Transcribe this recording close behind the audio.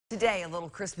Today, a little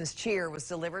Christmas cheer was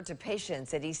delivered to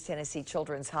patients at East Tennessee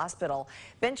Children's Hospital.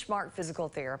 Benchmark Physical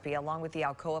Therapy, along with the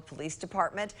Alcoa Police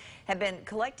Department, have been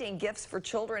collecting gifts for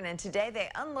children, and today they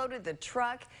unloaded the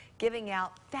truck, giving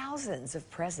out thousands of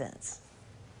presents.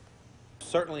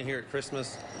 Certainly here at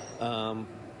Christmas,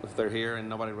 if they're here, and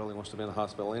nobody really wants to be in the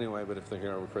hospital anyway, but if they're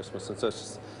here over Christmas, and so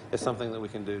it's something that we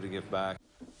can do to give back.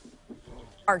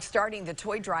 Starting the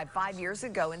toy drive 5 years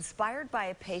ago, inspired by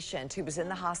a patient who was in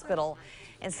the hospital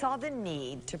and saw the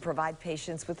need to provide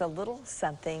patients with a little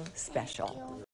something special.